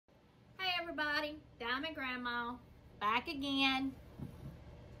everybody, Diamond Grandma back again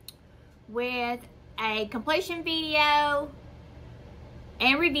with a completion video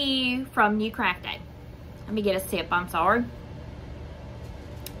and review from New Craft Day. Let me get a sip, I'm sorry.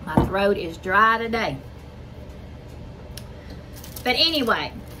 My throat is dry today. But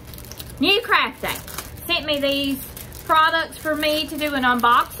anyway, New Craft Day sent me these products for me to do an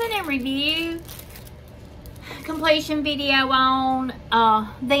unboxing and review completion video on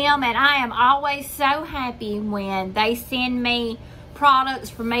them, and I am always so happy when they send me products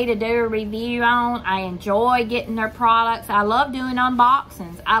for me to do a review on. I enjoy getting their products. I love doing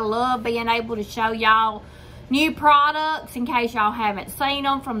unboxings. I love being able to show y'all new products in case y'all haven't seen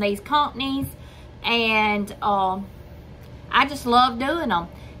them from these companies, and I just love doing them.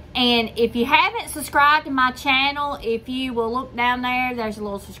 And if you haven't subscribed to my channel, if you will look down there, there's a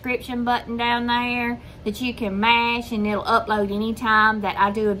little subscription button down there that you can mash, and it'll upload anytime that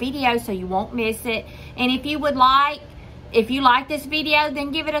I do a video so you won't miss it. And if you like this video,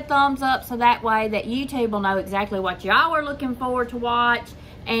 then give it a thumbs up so that way that YouTube will know exactly what y'all are looking forward to watch,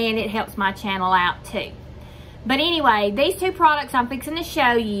 and it helps my channel out too. But anyway, these two products I'm fixing to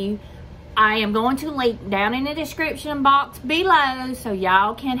show you, I am going to link down in the description box below so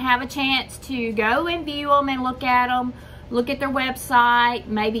y'all can have a chance to go and view them and look at them, look at their website,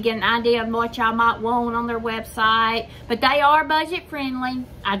 maybe get an idea of what y'all might want on their website. But they are budget friendly.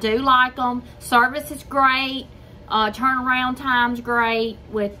 I do like them. Service is great. Turnaround time's great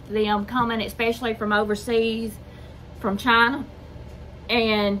with them coming, especially from overseas, from China.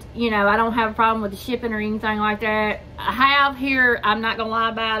 And, you know, I don't have a problem with the shipping or anything like that. I have here, I'm not going to lie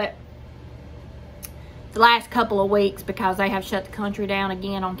about it, the last couple of weeks, because they have shut the country down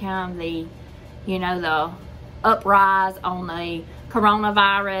again on kind of the, you know, the uprise on the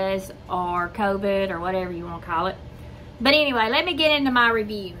coronavirus or COVID or whatever you want to call it. But anyway, let me get into my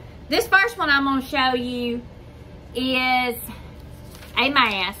review. This first one I'm going to show you is a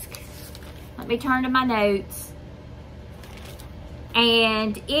mask. Let me turn to my notes.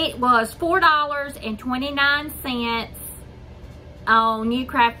 And it was $4.29 on New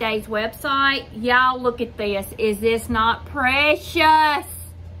Craft Day's website. Y'all look at this. Is this not precious?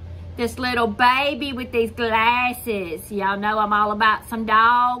 This little baby with these glasses. Y'all know I'm all about some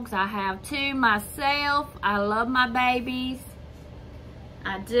dogs. I have two myself. I love my babies.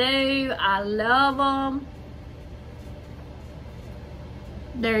 I do. I love them.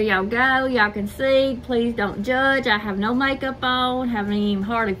 There y'all go. Y'all can see. Please don't judge. I have no makeup on. Haven't even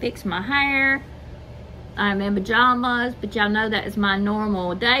hardly fixed my hair. I'm in pajamas, but y'all know that is my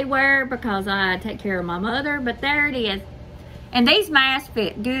normal day wear because I take care of my mother. But there it is. And these masks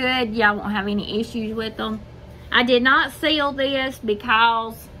fit good. Y'all won't have any issues with them. I did not seal this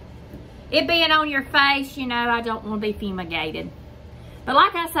because it being on your face, you know, I don't want to be fumigated. But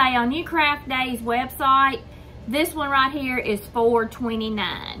like I say, on New Craft Day's website, this one right here is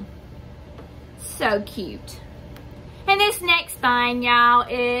 $4.29. So cute. And this next thing, y'all,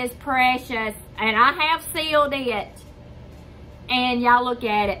 is precious. And I have sealed it. And y'all look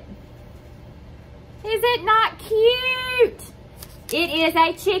at it. Is it not cute? It is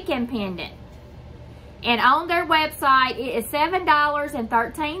a chicken pendant. And on their website, it is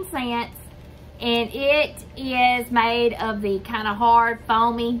 $7.13. And it is made of the kind of hard,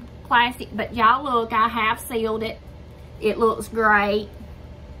 foamy plastic. But y'all look, I have sealed it. It looks great.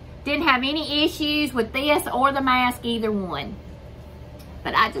 Didn't have any issues with this or the mask, either one.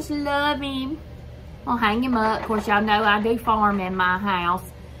 But I just love him. I'll hang him up. Of course, y'all know I do farm in my house.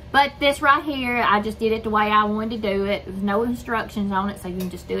 But this right here, I just did it the way I wanted to do it. There's no instructions on it, so you can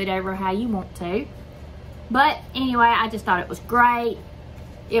just do it over how you want to. But anyway, I just thought it was great.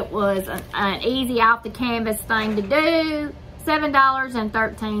 It was an easy off the canvas thing to do.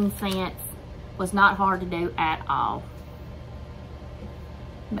 $7.13 was not hard to do at all.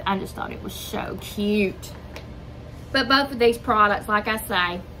 But I just thought it was so cute. But both of these products, like I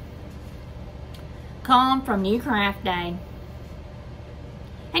say, come from New Craft Day.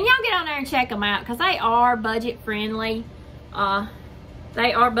 And y'all get on there and check them out because they are budget friendly.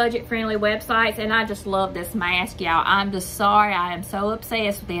 They are budget friendly websites, and I just love this mask, y'all. I'm just sorry. I am so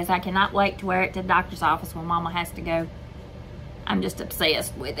obsessed with this. I cannot wait to wear it to the doctor's office when Mama has to go. I'm just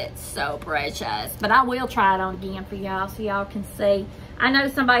obsessed with it. So precious. But I will try it on again for y'all so y'all can see. I know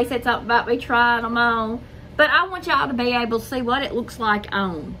somebody said something about me trying them on, but I want y'all to be able to see what it looks like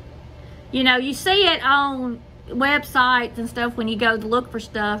on. You know, you see it on websites and stuff when you go to look for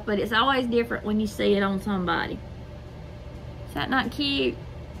stuff, but it's always different when you see it on somebody. Is that not cute?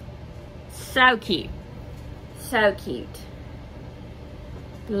 So cute. So cute.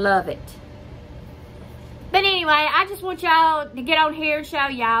 Love it. But anyway, I just want y'all to get on here and show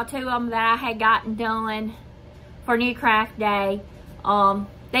y'all 2 of them that I had gotten done for New Craft Day.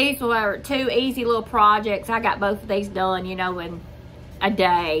 These were 2 easy little projects. I got both of these done, you know, in a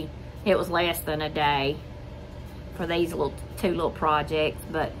day. It was less than a day for these 2 little projects,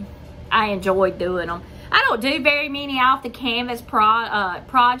 but I enjoyed doing them. I don't do very many off the canvas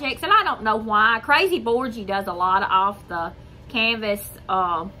projects, and I don't know why. Crazy Boardsy does a lot of off the canvas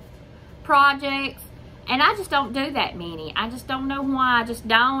projects, and I just don't do that many. I just don't know why. I just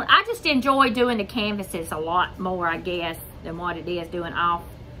don't. I just enjoy doing the canvases a lot more, I guess, than what it is doing off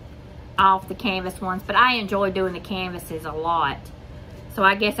the canvas ones. But I enjoy doing the canvases a lot. So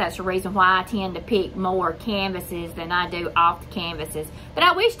I guess that's the reason why I tend to pick more canvases than I do off the canvases. But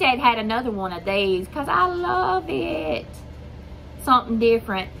I wish Dad had another one of these because I love it. Something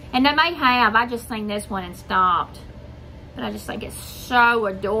different. And they may have. I just seen this one and stopped. But I just think it's so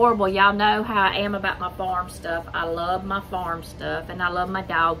adorable. Y'all know how I am about my farm stuff. I love my farm stuff. And I love my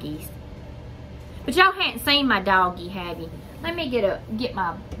doggies. But y'all hadn't seen my doggie, have you? Let me get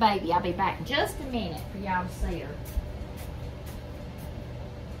my baby. I'll be back in just a minute for y'all to see her.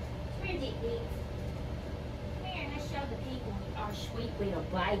 Come here, let's show the people our sweet little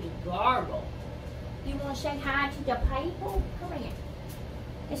baby girl. You want to say hi to the people? Come here.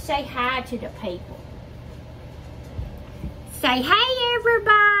 Let's say hi to the people. Say, hey,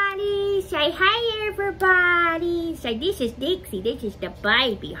 everybody. Say, hey, everybody. Say, this is Dixie. This is the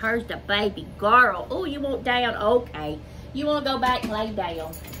baby. Her's the baby girl. Oh, you want down? Okay. You want to go back and lay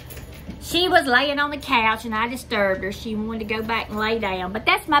down. She was laying on the couch and I disturbed her. She wanted to go back and lay down. But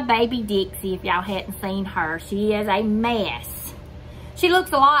that's my baby Dixie, if y'all hadn't seen her. She is a mess. She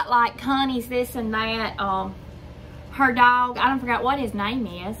looks a lot like Connie's this and that. Her dog, I don't forget what his name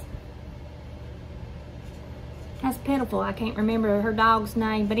is. That's pitiful. I can't remember her dog's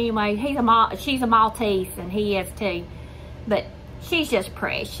name. But anyway, she's a Maltese and he is too. But she's just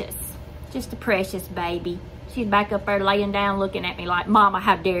precious. Just a precious baby. She's back up there laying down looking at me like, Mama,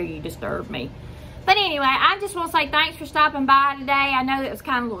 how dare you disturb me. But anyway, I just want to say thanks for stopping by today. I know it was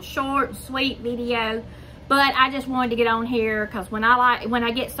kind of a little short and sweet video. But I just wanted to get on here because when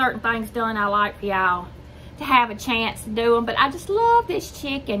I get certain things done, I like for y'all to have a chance to do them. But I just love this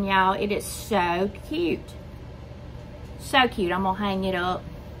chicken, y'all. It is so cute. So cute. I'm going to hang it up.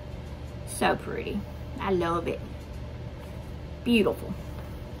 So pretty. I love it. Beautiful.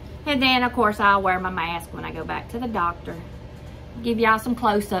 And then, of course, I'll wear my mask when I go back to the doctor. Give y'all some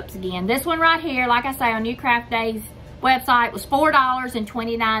close-ups again. This one right here, like I say, on New Craft Day's website was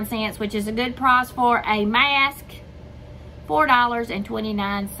 $4.29, which is a good price for a mask.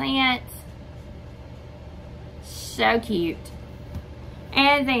 $4.29. So cute.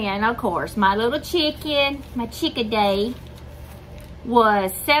 And then, of course, my little chicken, my Chick-a-Day,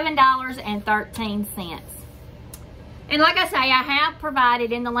 was $7.13. And like I say, I have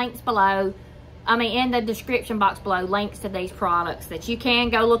provided in the links below, in the description box below, links to these products that you can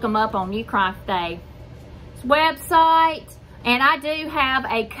go look them up on New Craft Day's website. And I do have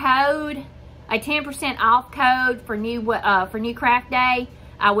a code, a 10% off code for New Craft Day.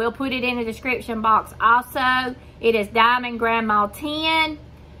 I will put it in the description box also. It is Diamond Grandma 10.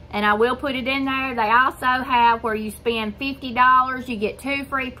 And I will put it in there. They also have where you spend $50, you get 2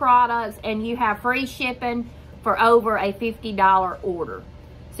 free products, and you have free shipping for over a $50 order.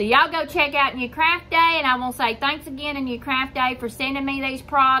 So y'all go check out New Craft Day, and I want to say thanks again to New Craft Day for sending me these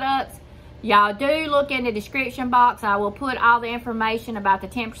products. Y'all do look in the description box. I will put all the information about the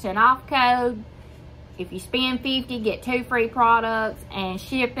 10% off code. If you spend $50, get 2 free products, and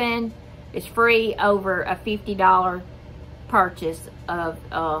shipping is free over a $50 purchase of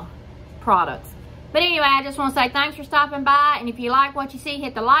products. But anyway, I just want to say thanks for stopping by, and if you like what you see,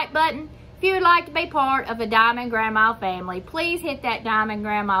 hit the like button. If you would like to be part of the Diamond Grandma family, please hit that Diamond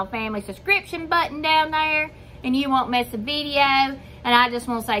Grandma family subscription button down there, and you won't miss a video. And I just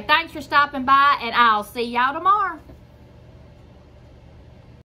want to say thanks for stopping by, and I'll see y'all tomorrow.